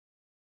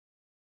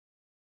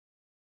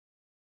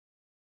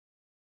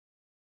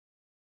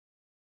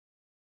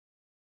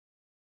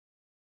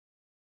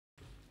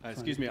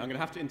Excuse me, I'm going to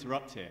have to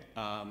interrupt here.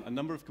 A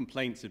number of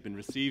complaints have been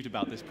received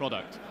about this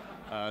product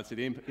to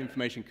the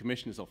Information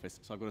Commissioner's Office,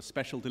 so I've got a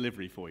special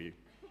delivery for you.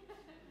 Thank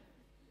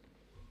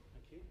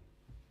you.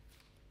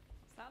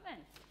 What's that then?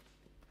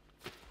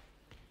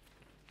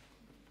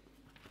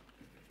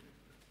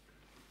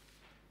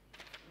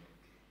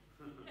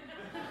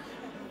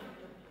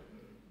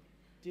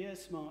 Dear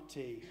Smart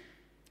T,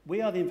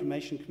 we are the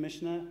Information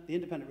Commissioner, the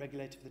independent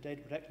regulator for the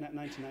Data Protection Act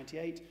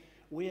 1998.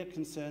 We are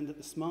concerned that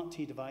the Smart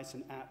T device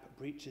and app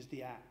breaches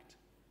the Act.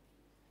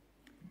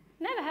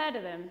 Never heard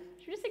of them.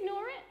 Should we just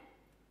ignore it?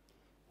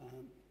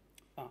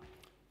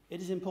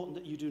 It is important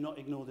that you do not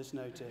ignore this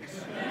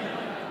notice.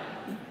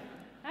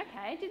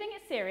 Okay, do you think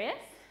it's serious?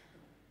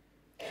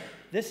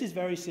 This is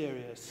very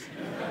serious.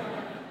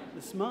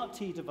 The Smart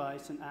T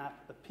device and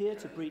app appear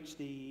to breach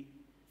the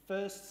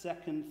 1st,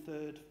 2nd,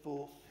 3rd,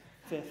 4th,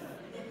 5th,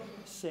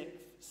 6th,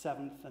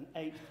 7th, and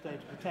 8th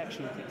data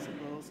protection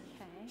principles.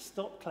 Okay.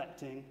 Stop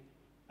collecting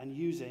and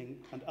using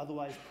and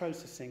otherwise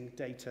processing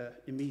data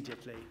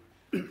immediately.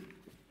 I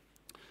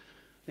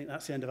think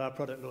that's the end of our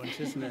product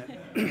launch, isn't it?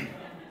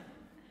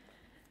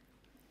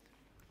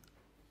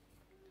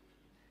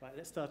 Right,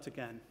 let's start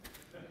again.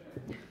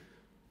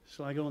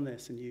 Shall I go on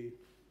this and you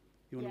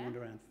want to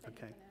wander around?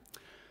 Okay.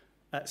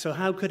 So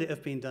how could it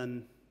have been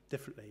done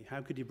differently?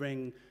 How could you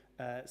bring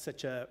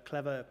such a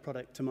clever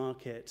product to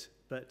market,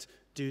 but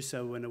do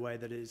so in a way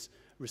that is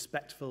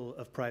respectful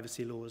of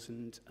privacy laws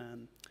and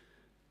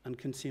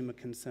consumer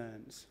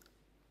concerns?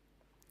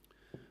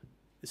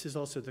 This is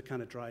also the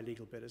kind of dry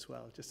legal bit as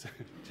well, just so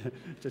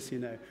you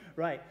know.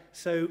 Right,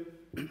 so,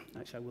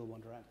 actually I will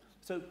wander around.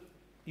 So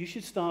you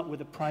should start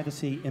with a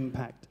privacy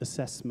impact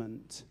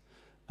assessment.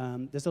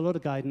 There's a lot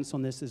of guidance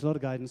on this. There's a lot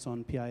of guidance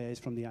on PIAs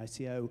from the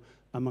ICO,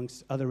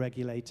 amongst other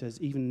regulators.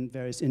 Even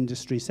various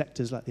industry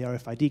sectors like the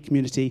RFID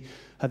community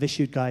have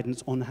issued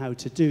guidance on how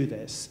to do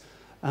this.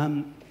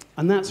 And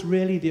that's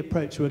really the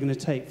approach we're going to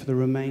take for the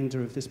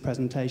remainder of this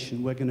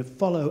presentation. We're going to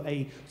follow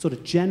a sort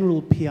of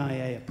general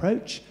PIA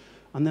approach,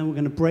 and then we're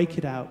going to break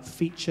it out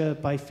feature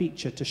by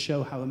feature to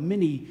show how a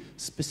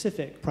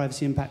mini-specific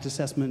privacy impact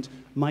assessment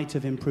might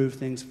have improved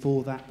things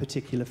for that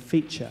particular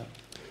feature.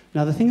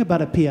 Now, the thing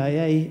about a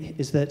PIA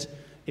is that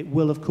it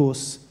will, of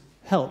course,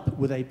 help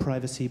with a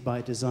privacy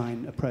by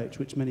design approach,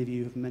 which many of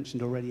you have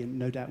mentioned already and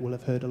no doubt will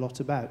have heard a lot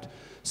about.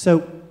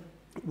 So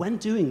when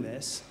doing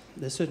this,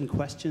 there's certain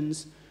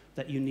questions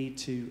that you need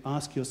to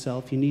ask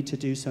yourself. You need to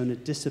do so in a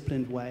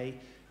disciplined way.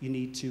 You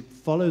need to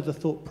follow the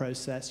thought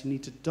process. You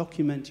need to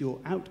document your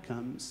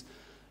outcomes.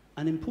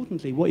 And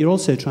importantly, what you're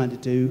also trying to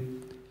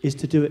do is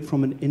to do it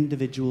from an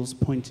individual's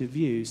point of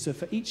view. So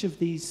for each of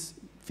these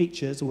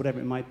features, or whatever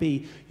it might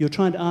be, you're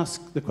trying to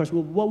ask the question,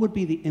 well, what would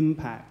be the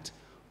impact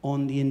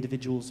on the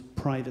individual's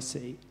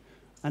privacy?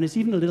 And it's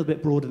even a little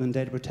bit broader than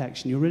data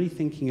protection. You're really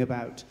thinking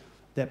about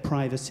their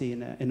privacy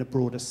in a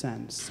broader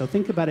sense. So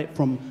think about it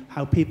from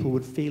how people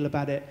would feel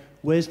about it.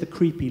 Where's the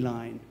creepy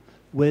line?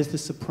 Where's the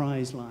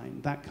surprise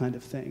line? That kind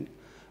of thing.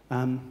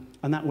 And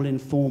that will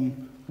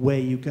inform where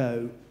you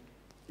go.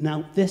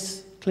 Now,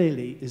 this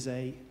clearly is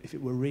if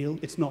it were real,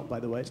 it's not,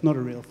 by the way, it's not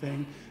a real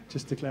thing,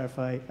 just to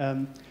clarify.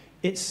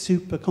 It's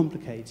super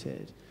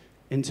complicated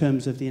in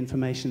terms of the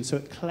information. So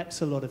it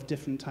collects a lot of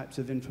different types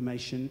of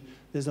information.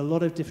 There's a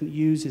lot of different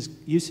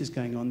uses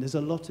going on. There's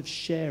a lot of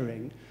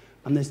sharing.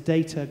 And there's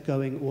data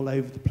going all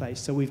over the place.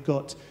 So we've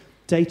got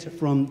data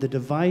from the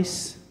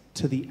device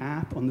to the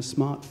app on the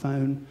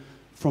smartphone,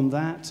 from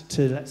that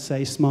to, let's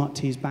say, Smart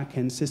T's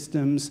back-end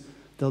systems.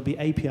 There'll be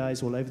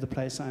APIs all over the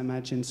place, I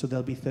imagine, so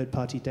there'll be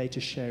third-party data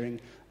sharing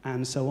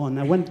and so on.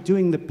 Now, when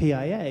doing the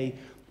PIA,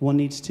 one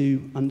needs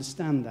to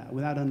understand that.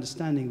 Without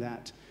understanding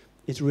that,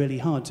 it's really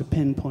hard to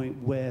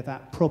pinpoint where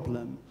that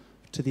problem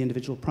to the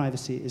individual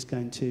privacy is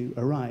going to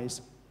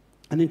arise.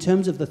 And in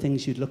terms of the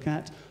things you'd look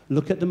at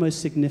the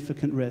most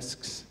significant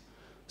risks.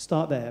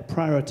 Start there,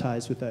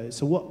 prioritize with those.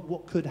 So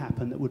what could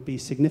happen that would be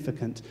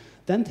significant?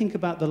 Then think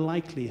about the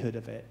likelihood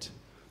of it.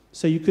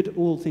 So you could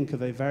all think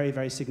of a very,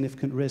 very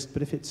significant risk,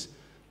 but if it's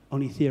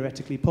only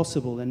theoretically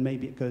possible, then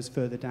maybe it goes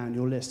further down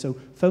your list. So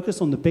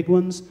focus on the big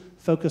ones,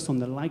 focus on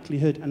the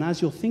likelihood, and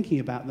as you're thinking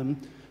about them,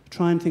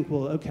 try and think,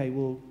 well, okay,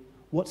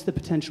 what's the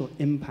potential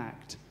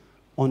impact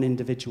on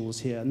individuals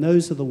here? And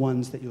those are the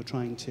ones that you're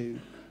trying to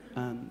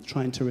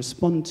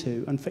respond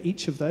to. And for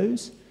each of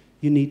those,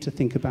 you need to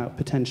think about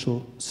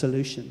potential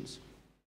solutions.